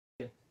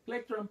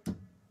click drum,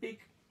 peak.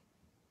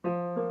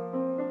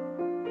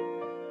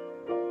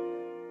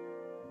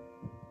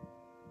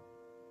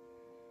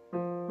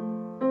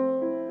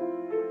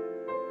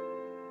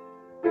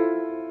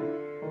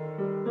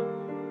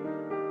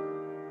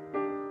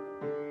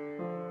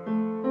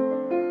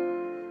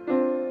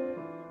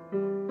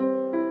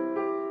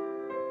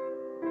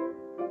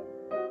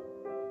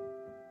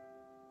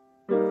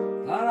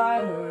 Thought I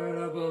heard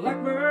a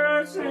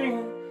blackbird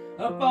singing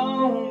up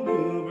on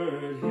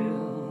Bluebird Hill.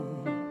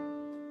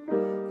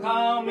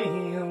 Call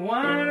me a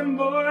whining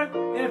boy,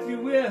 if you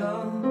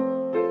will.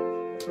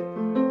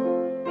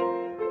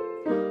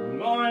 I'm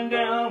going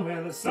down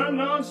where the sun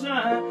don't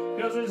shine,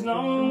 'cause there's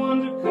no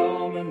one to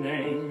call my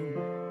name.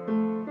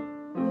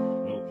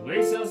 No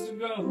place else to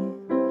go,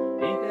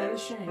 ain't that a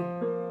shame?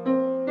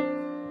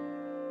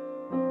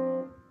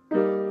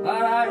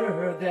 Thought I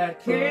heard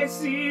that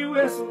KC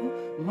whistle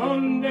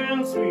moaning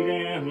down sweet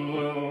and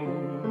low.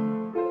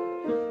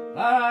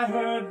 Thought I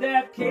heard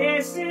that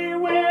KC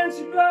wind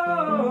she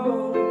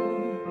blow.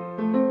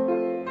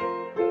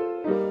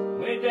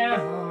 Way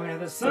down where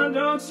the sun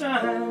don't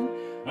shine,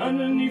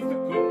 underneath the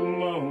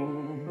Kokomo.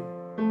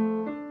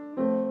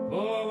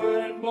 Boy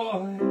and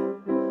boy,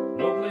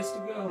 no place to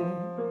go.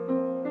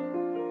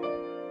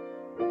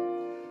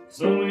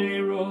 So many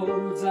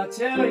roads, I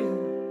tell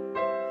you,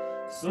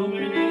 so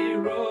many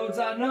roads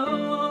I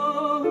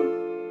know.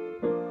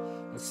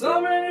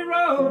 So many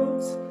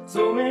roads,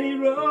 so many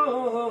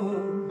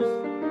roads.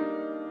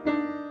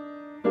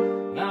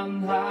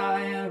 Mountain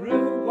high and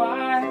river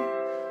wide,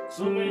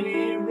 so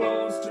many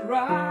roads to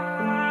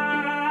ride.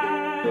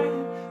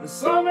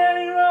 So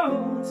many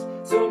roads,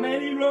 so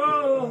many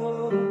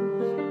roads.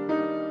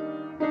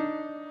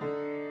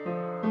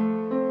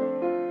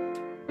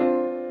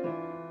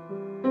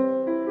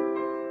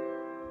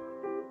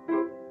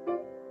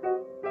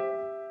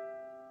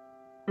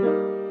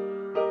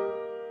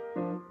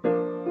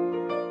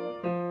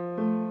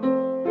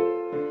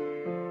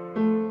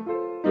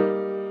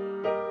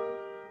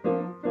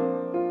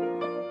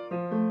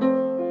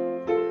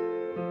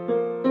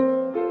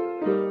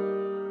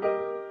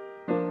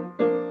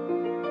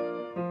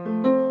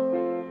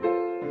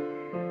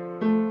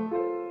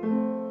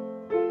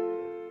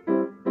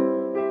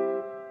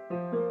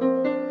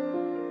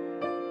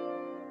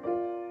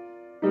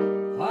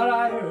 Thought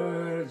I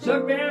heard a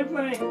jug band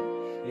playing,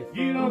 if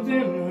you don't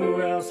then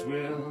who else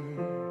will?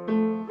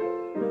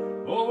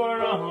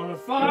 Over on the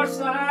far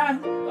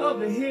side of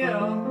the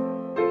hill.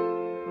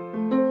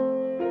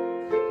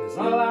 'Cause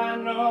all I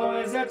know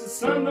is that the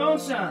sun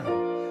don't shine,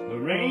 the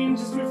rain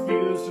just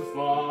refuses to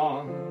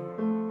fall.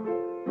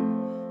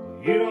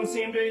 You don't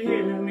seem to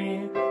hear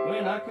me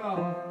when I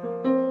call.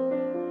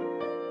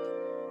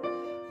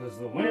 'Cause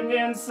the wind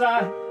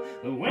inside,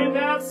 the wind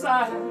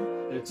outside,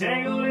 they're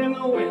tangled in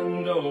the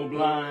window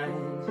blind.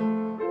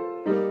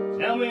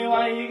 Tell me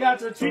why you got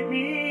to treat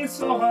me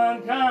so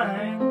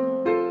unkind.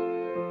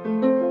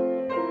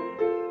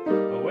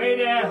 Way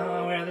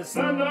down where the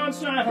sun don't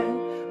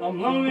shine, I'm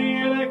lonely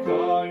and I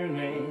call your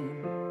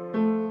name.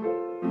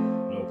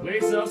 No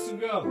place else to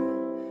go,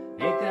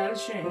 ain't that a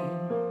shame?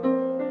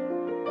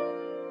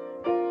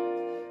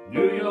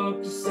 New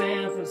York to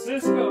San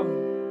Francisco,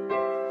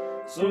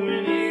 so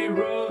many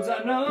roads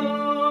I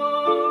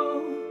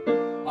know.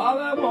 All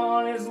I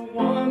want is the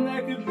one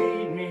that could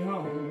lead me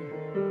home.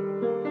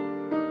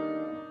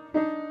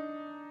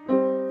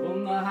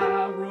 From the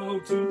high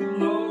road to the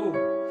low,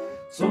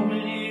 so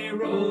many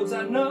roads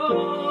I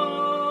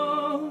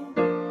know.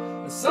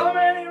 So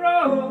many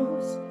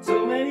roads,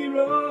 so many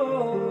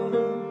roads.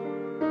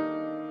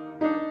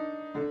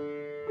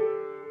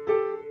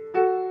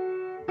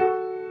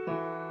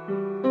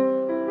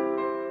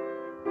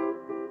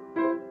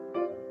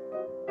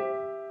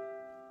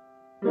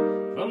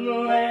 From the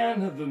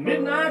land of the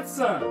midnight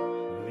sun,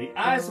 where the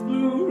ice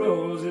blue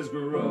roses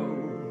grow,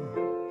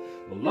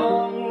 the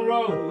long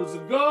roads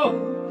of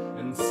gold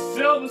and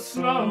silver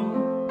snow.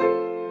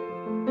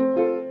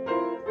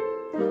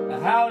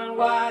 Howling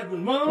wide with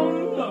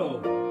moaning low,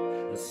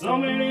 there's so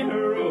many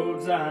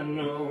roads I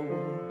know.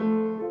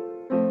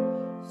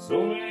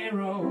 So many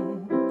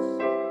roads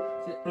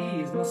to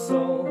ease my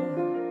soul.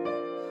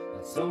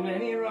 So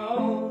many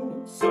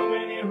roads, so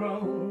many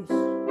roads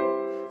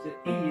to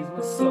ease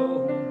my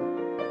soul.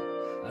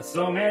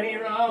 So many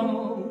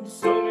roads,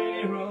 so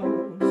many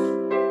roads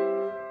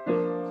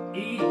to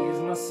ease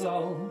my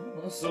soul.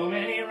 So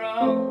many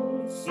roads.